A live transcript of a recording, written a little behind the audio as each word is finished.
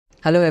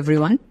Hello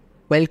everyone,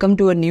 welcome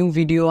to a new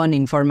video on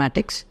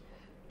informatics.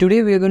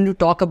 Today we are going to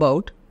talk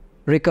about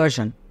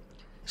recursion.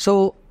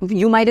 So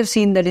you might have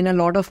seen that in a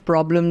lot of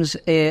problems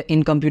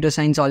in computer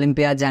science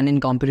Olympiads and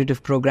in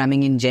competitive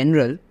programming in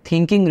general,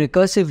 thinking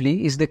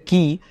recursively is the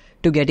key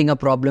to getting a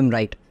problem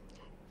right.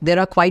 There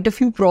are quite a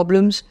few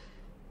problems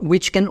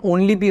which can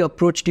only be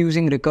approached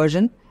using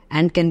recursion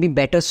and can be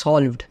better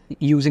solved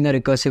using a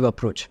recursive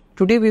approach.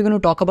 Today we're going to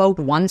talk about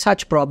one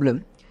such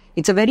problem.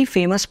 It's a very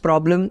famous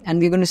problem and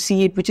we're going to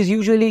see it, which is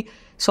usually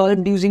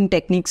solved using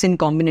techniques in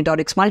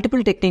combinatorics,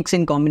 multiple techniques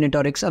in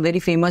combinatorics. A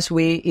very famous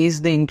way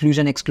is the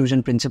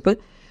inclusion-exclusion principle.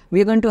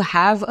 We're going to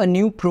have a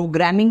new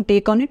programming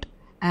take on it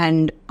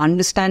and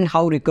understand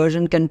how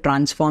recursion can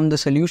transform the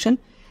solution,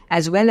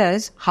 as well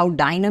as how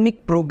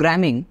dynamic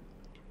programming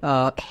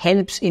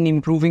helps in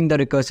improving the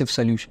recursive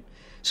solution.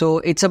 So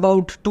it's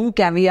about two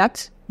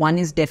caveats. One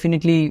is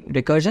definitely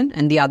recursion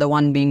and the other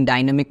one being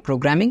dynamic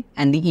programming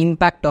and the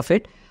impact of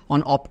it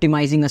on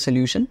optimizing a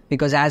solution,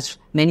 because as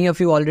many of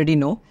you already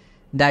know,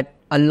 that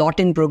a lot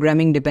in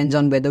programming depends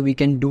on whether we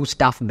can do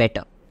stuff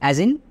better, as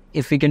in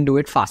if we can do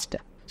it faster.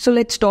 So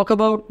let's talk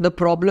about the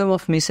problem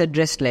of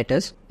misaddressed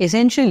letters.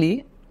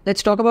 Essentially,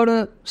 let's talk about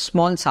a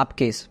small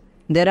subcase.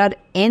 There are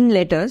n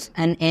letters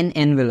and n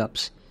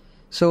envelopes.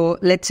 So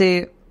let's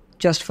say,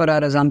 just for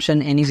our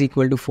assumption, n is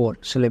equal to 4.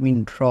 So let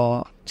me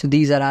draw. So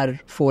these are our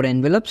 4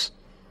 envelopes.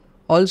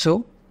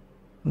 Also,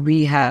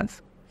 we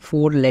have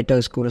 4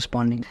 letters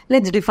corresponding.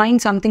 Let's define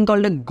something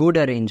called a good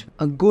arrangement.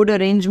 A good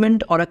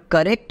arrangement or a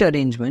correct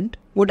arrangement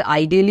would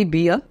ideally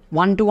be a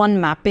one-to-one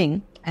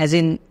mapping, as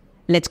in,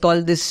 let's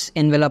call this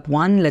envelope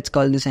 1, let's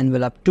call this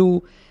envelope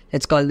 2,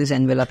 let's call this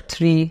envelope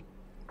 3,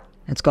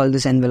 let's call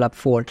this envelope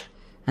 4.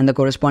 And the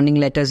corresponding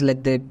letters,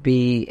 let there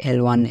be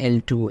L1,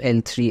 L2,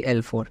 L3,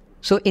 L4.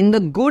 So in the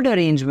good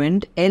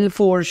arrangement,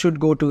 L4 should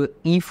go to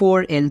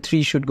E4,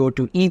 L3 should go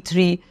to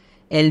E3,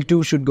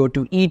 L2 should go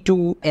to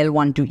E2,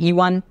 L1 to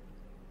E1,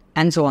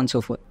 and so on and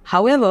so forth.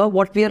 However,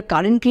 what we are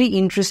currently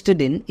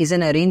interested in is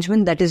an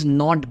arrangement that is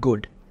not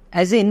good.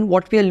 As in,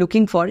 what we are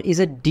looking for is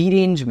a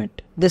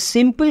derangement. The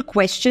simple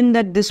question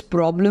that this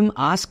problem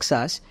asks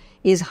us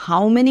is in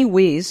how many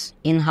ways,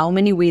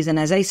 and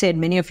as I said,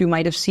 many of you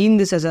might have seen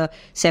this as a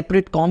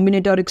separate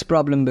combinatorics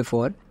problem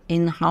before,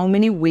 in how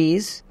many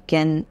ways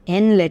can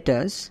n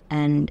letters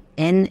and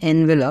n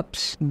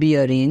envelopes be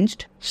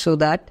arranged so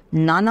that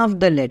none of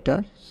the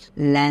letters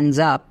lands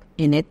up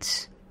in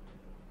its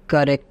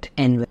correct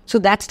envelope. So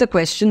that's the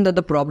question that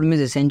the problem is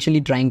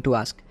essentially trying to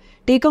ask.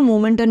 Take a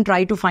moment and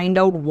try to find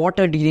out what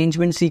a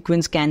derangement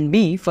sequence can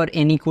be for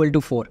n equal to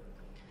 4.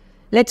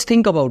 Let's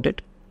think about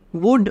it.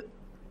 Would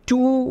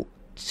 2,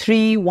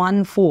 3,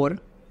 1, 4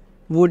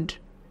 would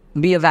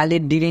be a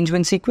valid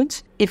derangement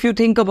sequence? If you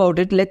think about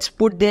it, let's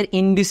put their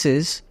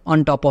indices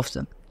on top of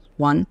them.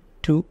 1,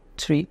 2,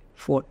 3,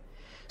 4.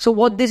 So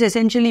what this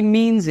essentially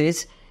means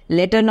is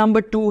letter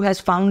number 2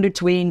 has found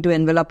its way into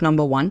envelope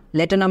number 1.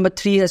 Letter number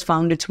 3 has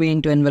found its way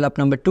into envelope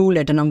number 2.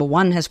 Letter number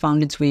 1 has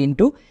found its way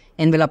into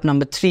envelope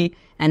number 3.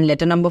 And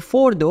letter number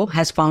 4, though,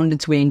 has found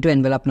its way into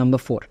envelope number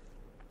 4.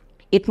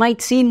 It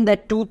might seem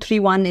that 2, 3,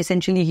 1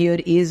 essentially here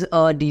is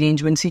a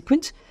derangement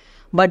sequence.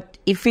 But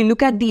if we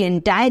look at the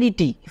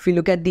entirety, if we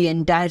look at the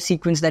entire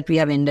sequence that we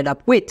have ended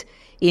up with,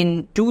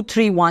 in 2,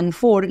 3, 1,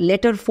 4,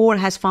 letter 4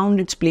 has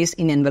found its place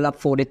in envelope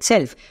 4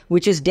 itself,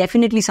 which is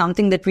definitely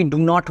something that we do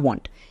not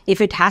want. If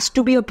it has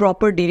to be a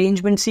proper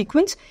derangement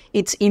sequence,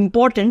 it's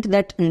important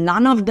that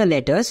none of the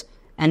letters,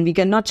 and we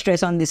cannot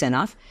stress on this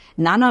enough,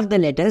 none of the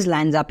letters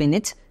lands up in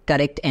its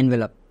correct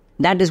envelope.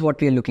 That is what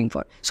we are looking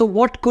for. So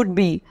what could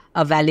be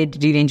a valid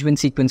derangement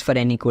sequence for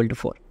n equal to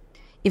 4?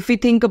 If we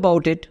think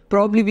about it,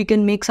 probably we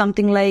can make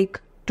something like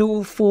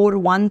 2, 4,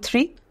 1,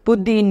 3,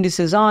 put the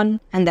indices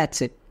on, and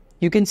that's it.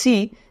 You can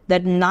see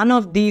that none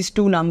of these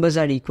two numbers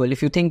are equal.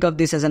 If you think of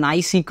this as an I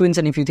sequence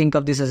and if you think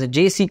of this as a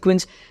J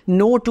sequence,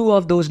 no two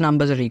of those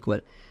numbers are equal.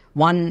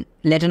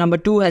 Letter number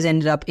 2 has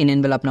ended up in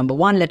envelope number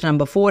 1, letter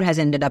number 4 has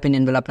ended up in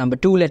envelope number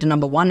 2, letter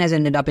number 1 has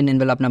ended up in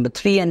envelope number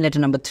 3, and letter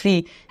number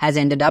 3 has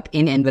ended up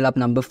in envelope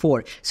number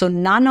 4. So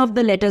none of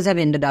the letters have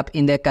ended up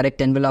in their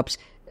correct envelopes.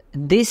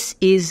 This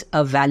is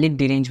a valid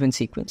derangement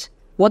sequence.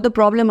 What the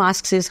problem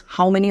asks is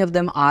how many of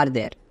them are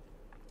there.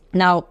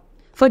 Now,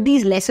 for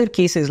these lesser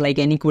cases like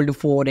n equal to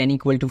 4, n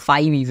equal to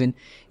 5 even,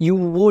 you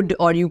would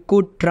or you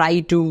could try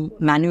to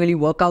manually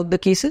work out the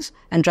cases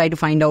and try to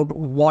find out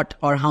what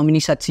or how many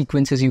such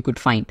sequences you could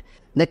find.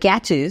 The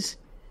catch is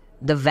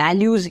the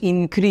values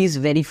increase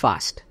very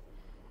fast.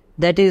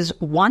 That is,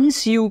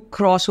 once you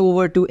cross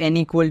over to n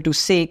equal to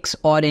 6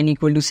 or n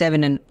equal to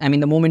 7,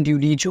 and the moment you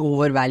reach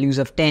over values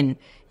of 10,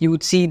 you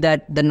would see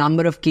that the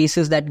number of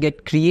cases that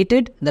get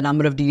created, the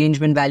number of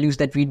derangement values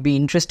that we'd be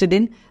interested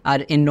in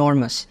are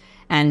enormous.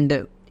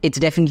 And it's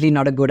definitely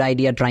not a good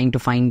idea trying to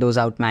find those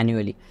out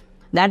manually.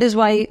 That is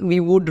why we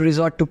would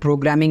resort to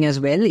programming as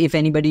well. If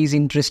anybody is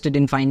interested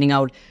in finding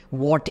out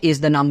what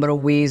is the number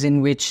of ways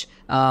in which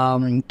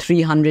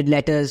 300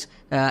 letters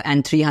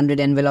and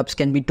 300 envelopes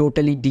can be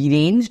totally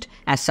deranged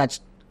as such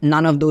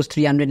none of those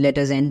 300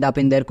 letters end up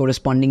in their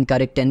corresponding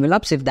correct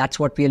envelopes, if that's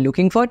what we are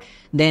looking for,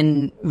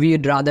 then we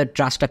would rather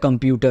trust a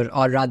computer,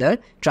 or rather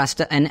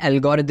trust an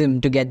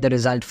algorithm to get the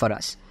result for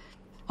us.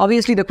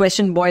 Obviously, the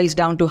question boils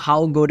down to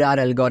how good our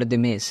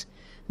algorithm is.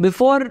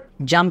 Before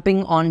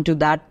jumping onto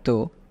that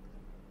though,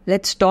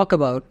 let's talk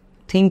about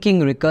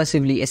thinking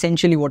recursively,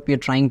 essentially what we are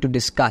trying to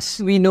discuss.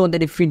 We know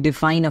that if we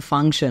define a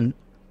function,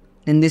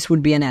 then this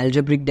would be an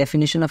algebraic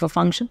definition of a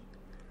function.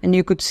 And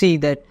you could see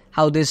that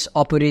how this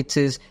operates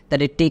is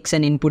that it takes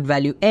an input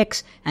value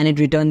x and it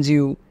returns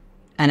you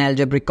an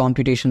algebraic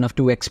computation of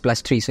 2x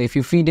plus 3. So if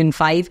you feed in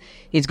 5,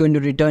 it's going to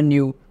return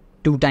you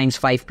 2 times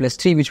 5 plus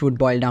 3, which would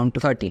boil down to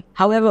 30.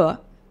 However,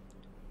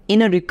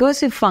 in a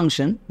recursive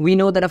function, we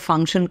know that a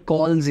function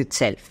calls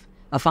itself.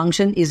 A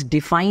function is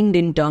defined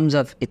in terms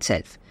of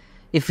itself.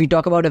 If we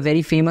talk about a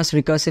very famous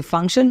recursive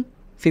function,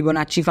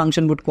 Fibonacci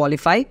function would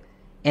qualify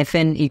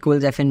fn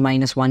equals fn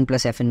minus 1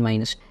 plus fn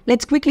minus.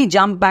 Let's quickly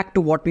jump back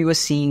to what we were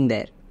seeing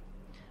there.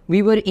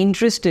 We were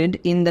interested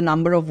in the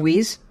number of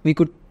ways we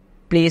could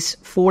place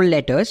 4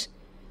 letters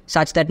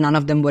such that none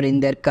of them were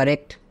in their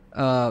correct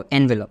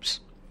envelopes.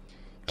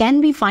 Can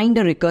we find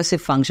a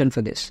recursive function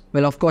for this?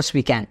 Well, of course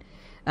we can.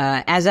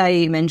 As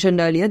I mentioned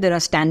earlier, there are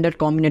standard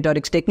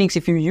combinatorics techniques.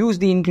 If you use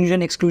the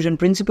inclusion-exclusion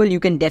principle, you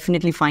can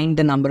definitely find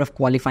the number of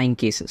qualifying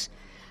cases.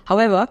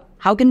 However,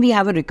 how can we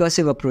have a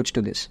recursive approach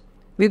to this?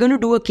 We're going to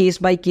do a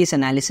case-by-case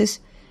analysis,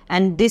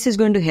 and this is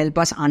going to help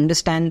us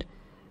understand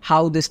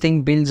how this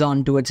thing builds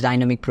on towards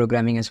dynamic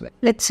programming as well.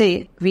 Let's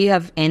say we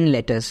have n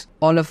letters,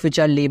 all of which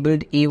are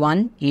labeled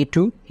A1,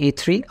 A2,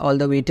 A3, all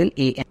the way till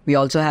AN. We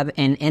also have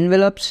n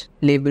envelopes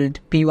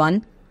labeled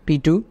P1,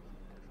 P2,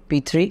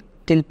 P3,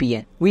 till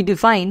Pn. We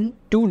define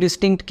 2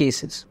 distinct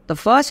cases. The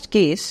first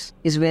case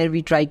is where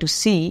we try to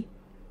see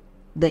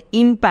the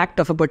impact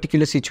of a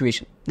particular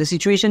situation. The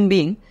situation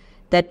being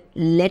that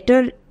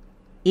letter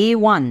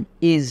A1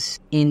 is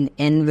in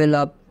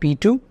envelope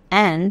P2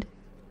 and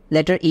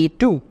letter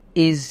A2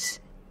 is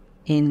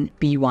in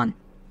P1.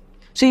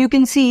 So you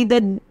can see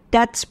that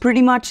that's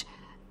pretty much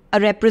a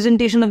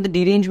representation of the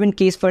derangement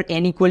case for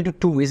n equal to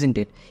 2, isn't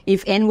it?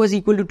 If n was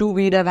equal to 2,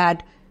 we'd have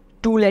had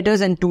 2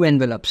 letters and 2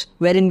 envelopes,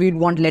 wherein we'd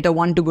want letter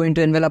 1 to go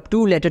into envelope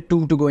 2, letter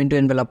 2 to go into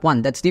envelope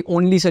 1. That's the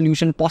only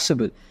solution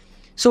possible.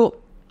 So,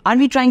 are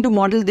we trying to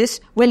model this?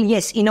 Well,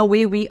 yes, in a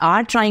way we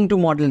are trying to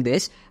model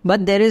this,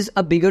 but there is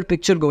a bigger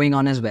picture going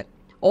on as well.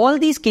 All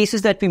these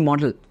cases that we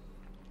model,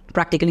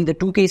 practically the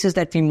 2 cases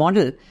that we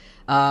model,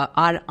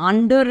 are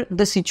under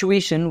the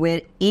situation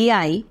where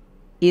AI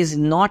is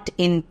not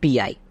in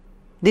PI.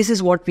 This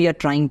is what we are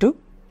trying to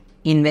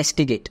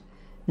investigate.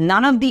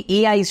 None of the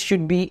AIs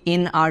should be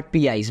in our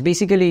PIs.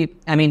 Basically,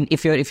 I mean,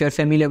 if you're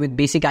familiar with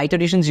basic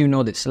iterations, you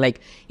know this. Like,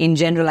 in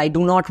general, I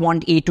do not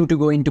want A2 to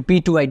go into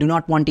P2. I do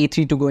not want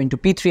A3 to go into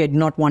P3. I do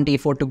not want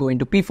A4 to go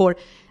into P4.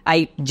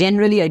 I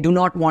do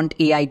not want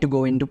AI to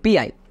go into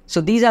PI.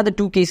 So these are the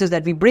 2 cases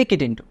that we break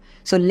it into.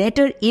 So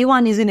letter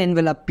A1 is in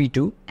envelope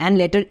P2 and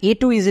letter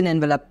A2 is in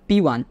envelope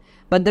P1.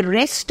 But the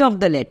rest of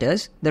the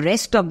letters,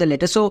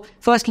 so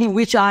firstly,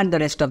 which are the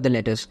rest of the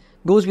letters?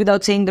 Goes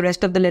without saying, the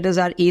rest of the letters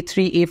are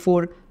A3,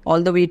 A4,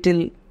 all the way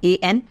till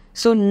AN.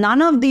 So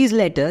none of these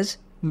letters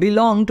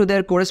belong to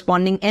their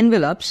corresponding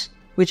envelopes,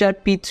 which are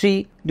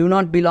P3, do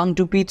not belong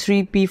to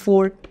P3,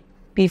 P4,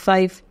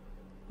 P5,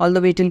 all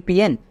the way till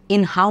Pn.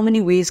 In how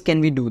many ways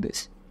can we do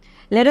this?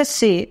 Let us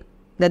say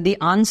that the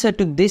answer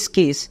to this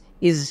case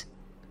is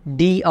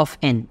D of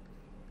n.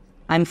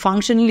 I'm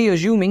functionally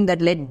assuming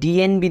that let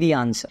Dn be the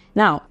answer.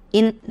 Now,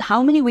 in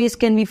how many ways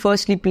can we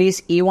firstly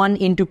place A1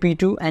 into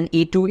P2 and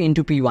A2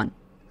 into P1?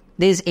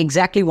 There's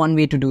exactly one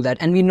way to do that,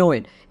 and we know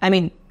it. I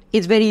mean,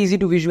 it's very easy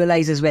to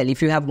visualize as well.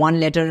 If you have 1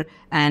 letter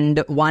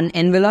and 1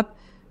 envelope,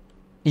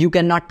 you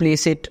cannot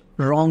place it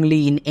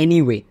wrongly in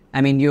any way. I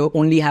mean, you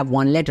only have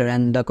 1 letter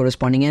and the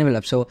corresponding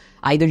envelope. So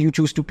either you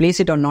choose to place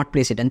it or not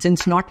place it. And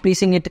since not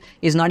placing it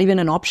is not even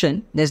an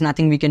option, there's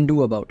nothing we can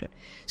do about it.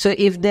 So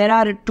if there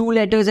are 2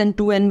 letters and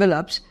 2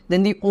 envelopes,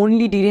 then the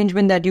only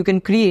derangement that you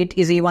can create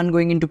is A1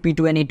 going into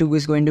P2 and A2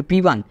 is going to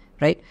P1,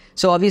 right?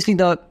 So obviously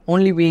the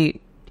only way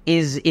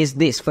is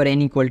this for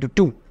n equal to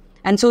 2.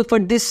 And so for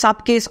this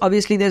sub case,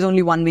 obviously there's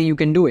only one way you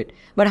can do it.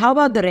 But how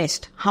about the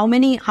rest? How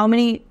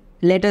many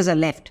letters are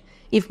left?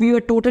 If we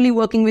were totally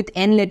working with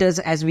n letters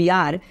as we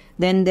are,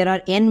 then there are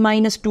n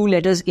minus 2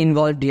 letters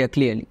involved here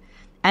clearly.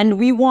 And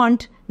we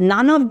want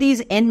none of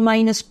these n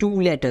minus 2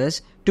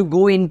 letters to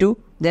go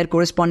into their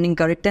corresponding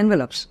correct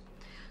envelopes.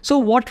 So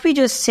what we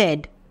just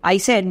said, I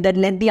said that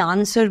let the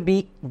answer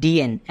be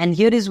Dn. And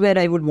here is where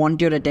I would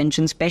want your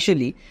attention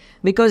specially,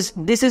 because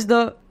this is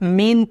the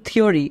main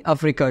theory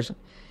of recursion.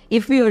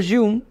 If we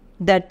assume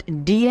that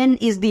Dn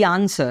is the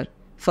answer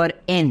for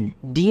n,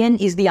 Dn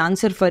is the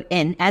answer for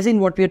n, as in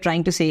what we are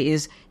trying to say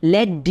is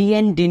let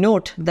Dn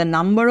denote the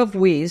number of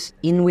ways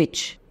in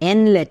which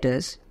n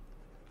letters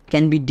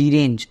can be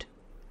deranged.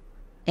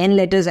 N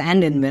letters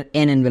and n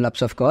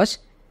envelopes, of course,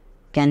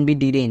 can be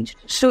deranged.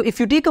 So if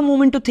you take a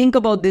moment to think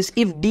about this,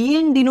 if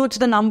Dn denotes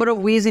the number of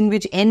ways in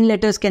which n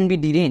letters can be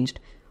deranged,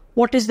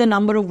 what is the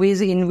number of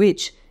ways in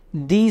which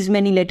these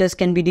many letters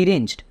can be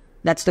deranged?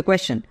 That's the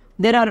question.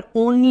 There are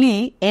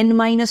only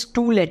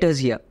n-2 letters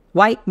here.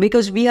 Why?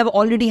 Because we have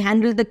already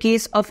handled the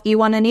case of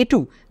A1 and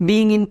A2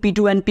 being in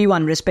P2 and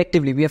P1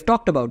 respectively. We have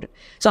talked about it.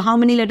 So how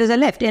many letters are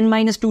left?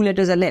 N-2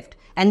 letters are left.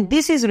 And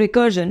this is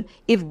recursion.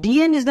 If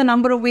Dn is the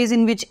number of ways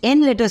in which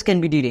n letters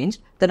can be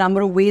deranged, the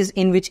number of ways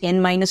in which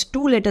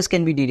n-2 letters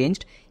can be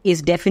deranged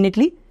is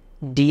definitely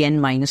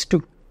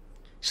Dn-2.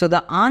 So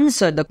the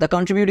answer, the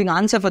contributing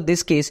answer for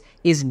this case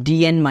is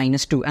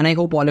Dn-2. And I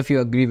hope all of you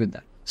agree with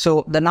that.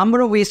 So the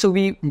number of ways, so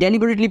we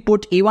deliberately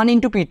put A1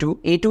 into P2,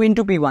 A2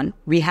 into P1.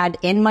 We had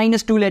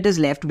n-2 letters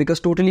left because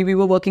totally we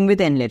were working with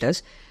n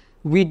letters.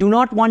 We do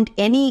not want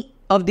any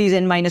of these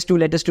n-2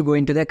 letters to go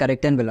into their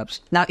correct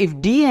envelopes. Now, if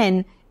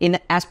Dn,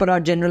 as per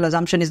our general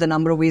assumption, is the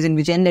number of ways in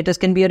which n letters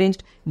can be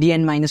arranged,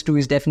 Dn-2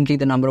 is definitely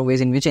the number of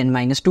ways in which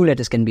n-2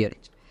 letters can be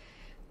arranged.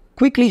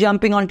 Quickly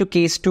jumping on to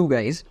case 2,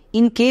 guys.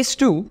 In case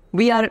 2,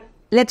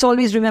 let's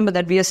always remember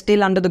that we are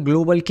still under the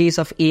global case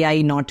of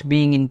AI not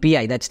being in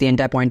PI. That's the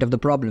entire point of the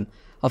problem,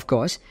 of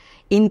course.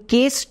 In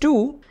case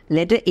 2,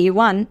 letter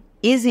A1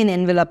 is in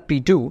envelope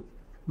P2,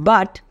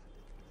 but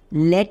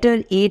letter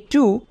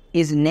A2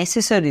 is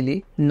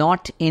necessarily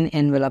not in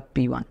envelope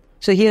P1.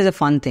 So here's a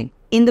fun thing.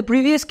 In the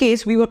previous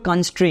case, we were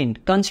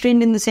constrained.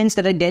 Constrained in the sense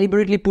that I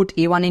deliberately put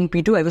A1 in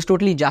P2. I was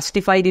totally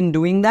justified in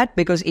doing that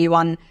because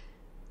A1,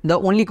 the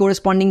only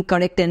corresponding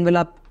correct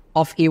envelope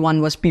of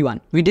A1 was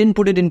P1. We didn't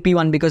put it in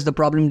P1 because the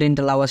problem didn't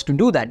allow us to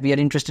do that. We are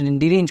interested in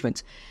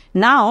derangements.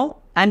 Now,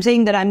 I'm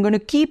saying that I'm going to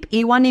keep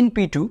A1 in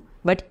P2,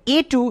 but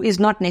A2 is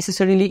not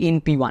necessarily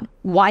in P1.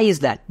 Why is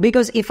that?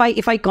 Because if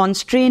I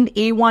constrain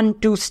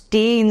A1 to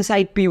stay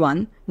inside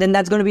P1, then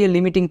that's going to be a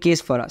limiting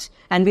case for us.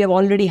 And we have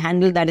already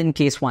handled that in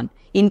case 1.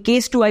 In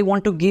case 2, I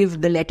want to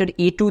give the letter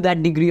A2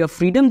 that degree of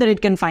freedom that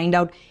it can find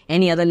out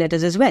any other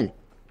letters as well.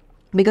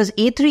 Because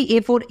A3,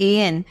 A4,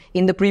 An,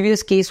 in the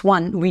previous case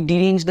 1, we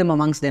deranged them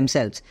amongst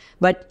themselves.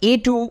 But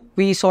A2,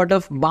 we sort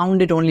of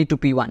bound it only to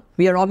P1.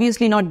 We are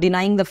obviously not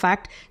denying the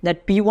fact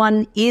that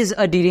P1 is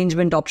a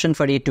derangement option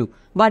for A2.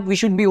 But we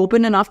should be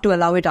open enough to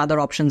allow it other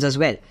options as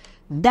well.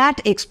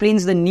 That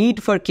explains the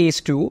need for case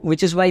 2,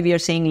 which is why we are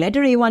saying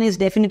letter A1 is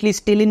definitely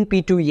still in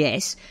P2,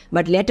 yes.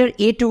 But letter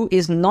A2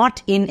 is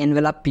not in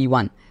envelope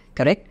P1,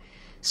 correct?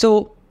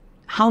 So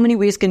how many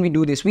ways can we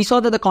do this? We saw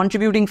that the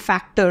contributing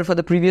factor for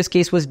the previous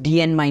case was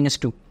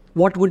Dn-2.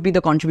 What would be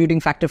the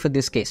contributing factor for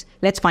this case?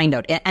 Let's find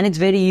out. And it's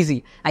very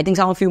easy. I think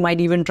some of you might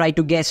even try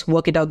to guess,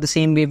 work it out the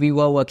same way we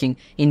were working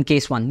in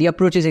case 1. The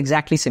approach is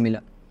exactly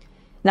similar.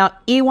 Now,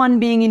 A1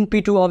 being in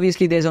P2,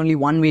 obviously there's only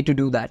one way to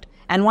do that.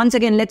 And once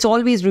again, let's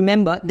always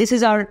remember, this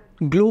is our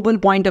global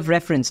point of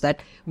reference,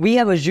 that we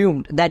have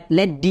assumed that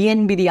let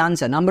Dn be the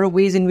answer. Number of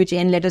ways in which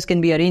n letters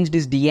can be arranged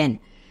is Dn.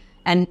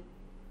 And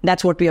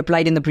that's what we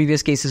applied in the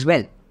previous case as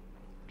well.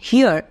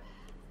 Here,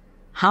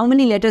 how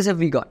many letters have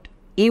we got?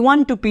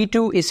 A1 to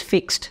P2 is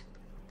fixed.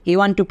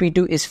 A1 to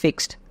P2 is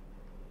fixed.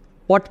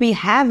 What we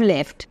have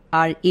left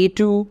are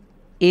A2,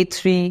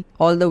 A3,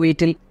 all the way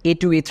till A2,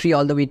 A3,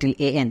 all the way till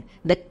AN.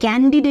 The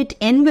candidate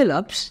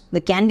envelopes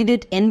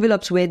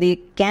where they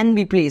can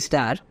be placed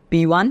are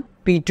P1,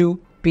 P2,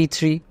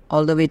 P3,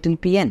 all the way till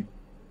PN.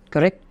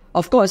 Correct?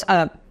 Of course,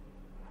 I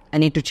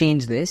need to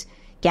change this.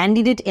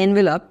 Candidate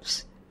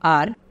envelopes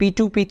are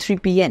P2, P3,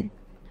 Pn.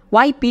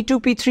 Why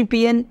P2, P3,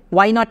 Pn?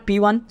 Why not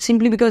P1?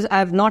 Simply because I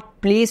have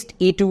not placed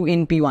A2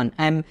 in P1.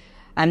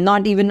 I'm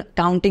not even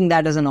counting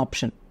that as an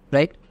option,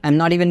 right? I'm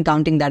not even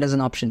counting that as an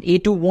option.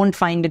 A2 won't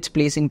find its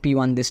place in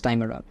P1 this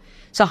time around.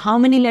 So how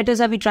many letters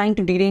are we trying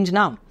to derange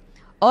now?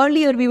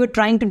 Earlier we were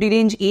trying to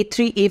derange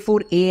A3,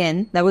 A4,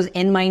 An. That was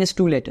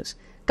n-2 letters.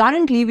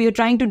 Currently, we are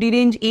trying to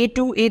derange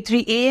A2,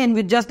 A3, An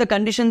with just the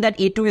condition that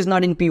A2 is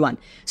not in P1.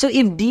 So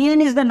if Dn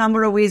is the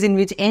number of ways in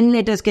which n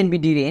letters can be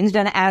deranged,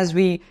 and as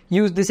we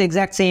use this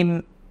exact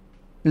same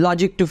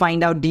logic to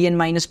find out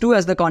Dn-2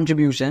 as the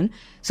contribution,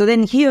 so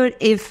then here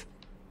if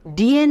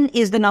Dn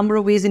is the number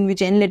of ways in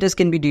which n letters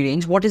can be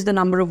deranged, what is the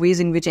number of ways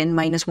in which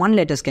n-1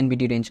 letters can be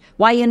deranged?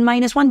 Why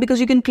n-1?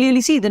 Because you can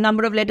clearly see the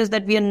number of letters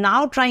that we are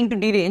now trying to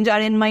derange are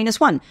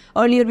n-1.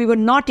 Earlier we were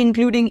not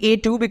including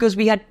A2 because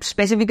we had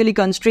specifically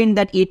constrained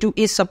that A2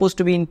 is supposed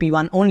to be in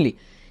P1 only.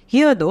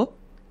 Here though,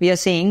 we are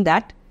saying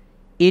that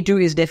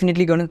A2 is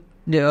definitely going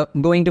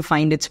to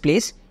find its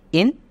place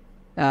in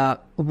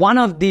one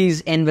of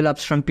these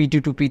envelopes from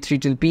P2 to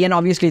P3 till P, and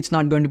obviously it's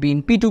not going to be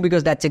in P2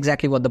 because that's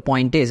exactly what the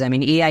point is. I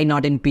mean, AI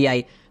not in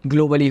PI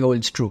globally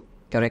holds true,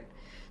 correct?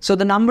 So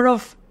the number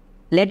of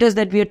letters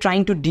that we are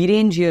trying to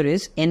derange here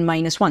is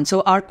n-1.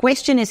 So our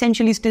question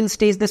essentially still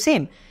stays the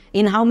same.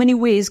 In how many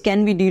ways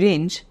can we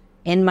derange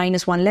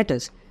n-1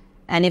 letters?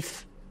 And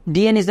if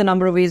Dn is the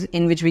number of ways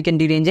in which we can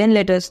derange n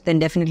letters, then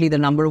definitely the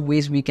number of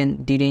ways we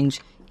can derange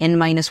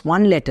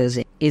n-1 letters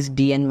is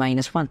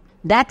Dn-1.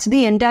 That's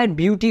the entire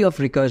beauty of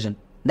recursion.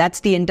 That's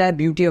the entire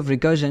beauty of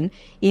recursion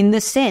in the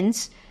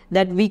sense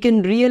that we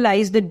can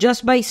realize that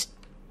just by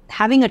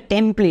having a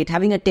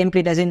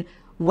template as in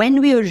when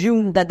we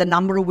assume that the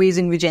number of ways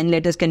in which n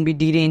letters can be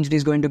deranged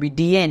is going to be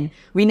Dn,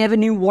 we never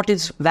knew what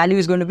its value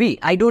is going to be.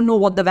 I don't know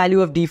what the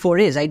value of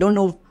D4 is. I don't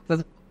know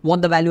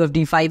what the value of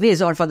D5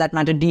 is, or for that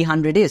matter,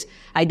 D100 is.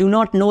 I do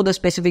not know the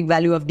specific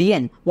value of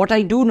Dn. What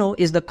I do know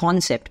is the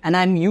concept, and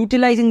I'm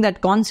utilizing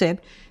that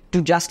concept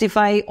to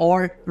justify,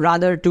 or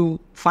rather to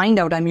find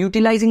out, I'm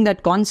utilizing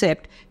that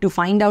concept to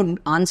find out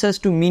answers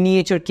to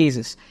miniature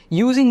cases.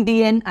 Using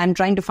Dn, I'm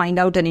trying to find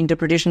out an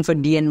interpretation for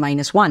Dn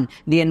minus 1,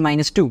 Dn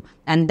minus 2,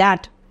 and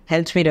that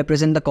helps me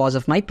represent the cause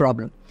of my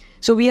problem.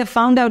 So we have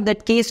found out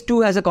that case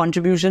 2 has a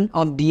contribution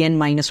of Dn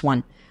minus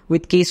 1,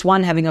 with case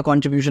 1 having a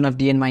contribution of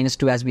Dn minus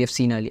 2, as we have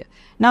seen earlier.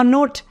 Now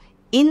note,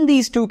 in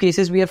these two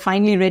cases, we are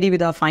finally ready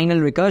with our final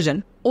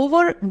recursion.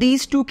 Over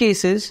these two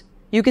cases,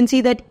 you can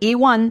see that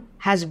A1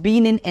 has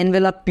been in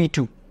envelope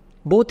P2.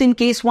 Both in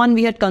case 1,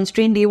 we had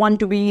constrained A1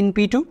 to be in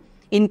P2.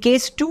 In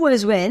case 2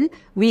 as well,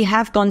 we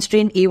have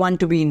constrained A1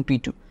 to be in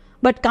P2.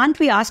 But can't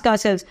we ask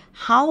ourselves,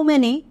 how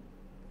many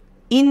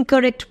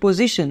incorrect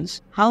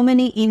positions are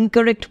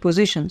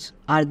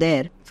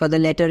there for the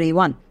letter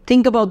A1?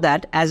 Think about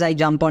that as I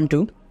jump on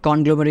to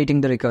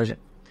conglomerating the recursion.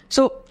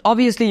 So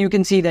obviously you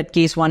can see that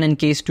case 1 and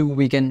case 2,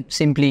 we can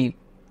simply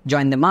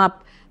join them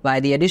up by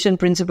the addition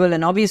principle,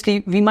 and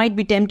obviously we might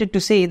be tempted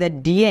to say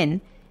that Dn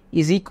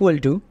is equal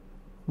to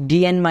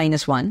Dn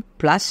minus 1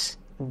 plus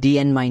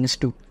Dn minus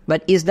 2.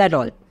 But is that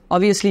all?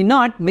 Obviously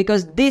not,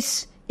 because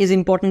this is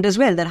important as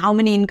well, that how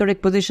many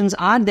incorrect positions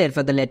are there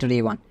for the letter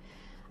A1?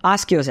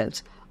 Ask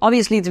yourselves.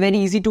 Obviously it's very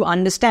easy to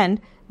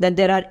understand that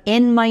there are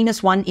n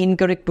minus 1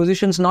 incorrect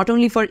positions not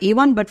only for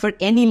A1 but for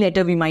any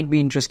letter we might be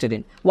interested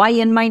in. Why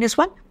n minus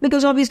 1?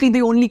 Because obviously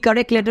the only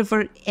correct letter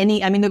for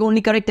the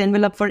only correct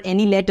envelope for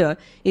any letter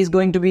is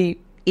going to be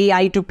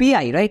AI to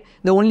PI, right?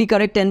 The only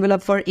correct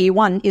envelope for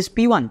A1 is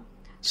P1.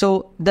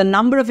 So the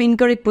number of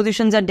incorrect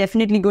positions are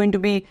definitely going to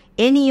be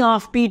any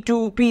of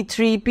P2,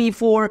 P3,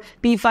 P4,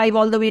 P5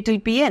 all the way till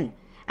Pn.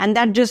 And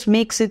that just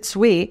makes its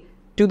way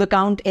to the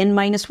count n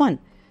minus 1.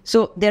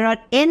 So there are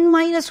n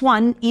minus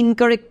 1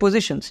 incorrect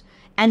positions.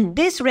 And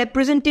this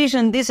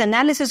representation, this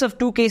analysis of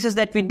two cases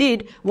that we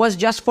did was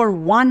just for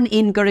one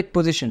incorrect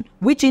position.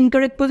 Which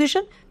incorrect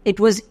position?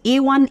 It was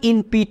A1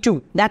 in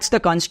P2. That's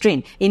the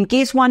constraint. In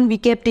case 1, we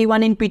kept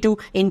A1 in P2.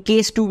 In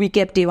case 2, we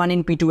kept A1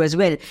 in P2 as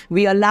well.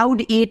 We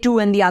allowed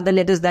A2 and the other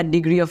letters that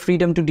degree of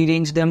freedom to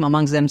derange them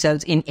amongst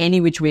themselves in any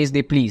which ways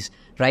they please,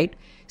 right?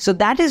 So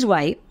that is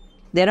why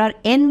there are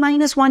n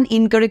minus 1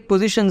 incorrect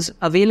positions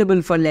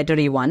available for letter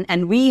A1,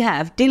 and we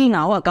have till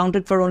now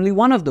accounted for only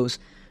one of those.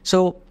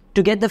 So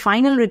to get the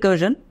final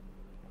recursion,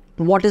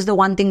 what is the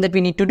one thing that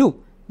we need to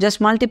do? Just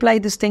multiply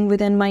this thing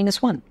with n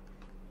minus 1.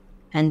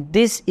 And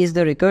this is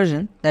the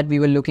recursion that we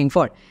were looking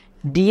for.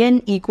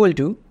 Dn equal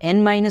to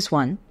n minus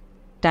 1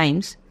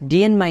 times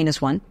Dn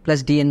minus 1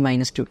 plus Dn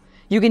minus 2.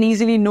 You can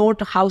easily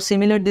note how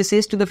similar this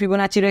is to the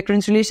Fibonacci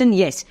recurrence relation.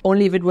 Yes,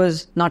 only if it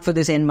was not for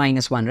this n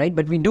minus 1, right?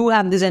 But we do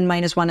have this n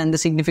minus 1, and the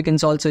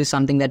significance also is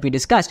something that we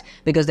discussed,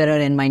 because there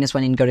are n minus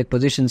 1 incorrect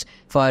positions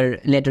for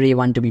letter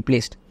A1 to be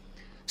placed.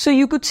 So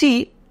you could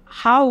see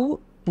how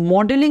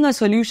modeling a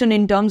solution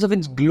in terms of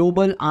its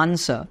global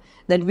answer,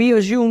 that we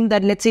assume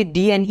that, let's say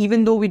Dn,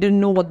 even though we didn't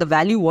know what the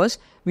value was,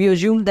 we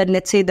assumed that,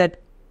 let's say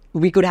that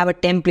we could have a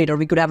template, or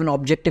we could have an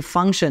objective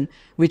function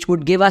which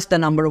would give us the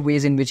number of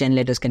ways in which n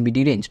letters can be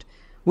deranged,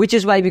 which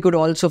is why we could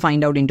also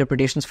find out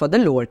interpretations for the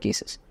lower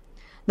cases.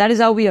 That is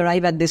how we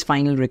arrive at this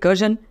final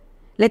recursion.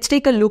 Let's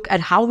take a look at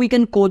how we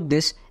can code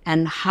this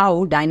and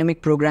how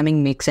dynamic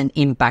programming makes an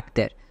impact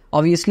there.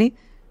 Obviously,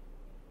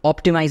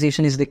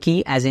 optimization is the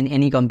key, as in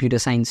any computer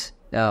science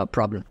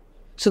problem.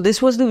 So this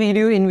was the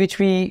video in which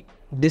we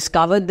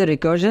discovered the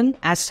recursion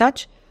as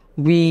such.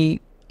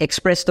 We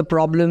expressed the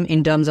problem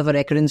in terms of a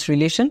recurrence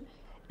relation,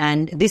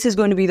 and this is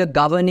going to be the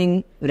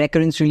governing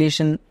recurrence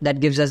relation that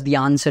gives us the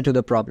answer to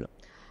the problem.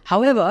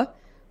 However,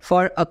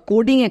 for a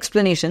coding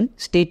explanation,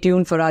 stay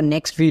tuned for our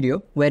next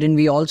video, wherein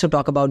we also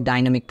talk about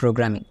dynamic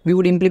programming. We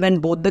would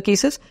implement both the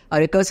cases, a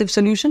recursive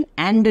solution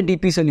and a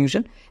DP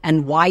solution,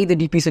 and why the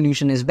DP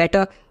solution is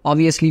better.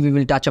 Obviously, we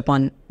will touch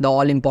upon the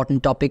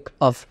all-important topic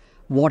of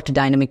what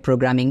dynamic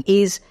programming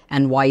is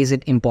and why is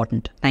it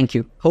important. Thank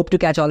you. Hope to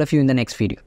catch all of you in the next video.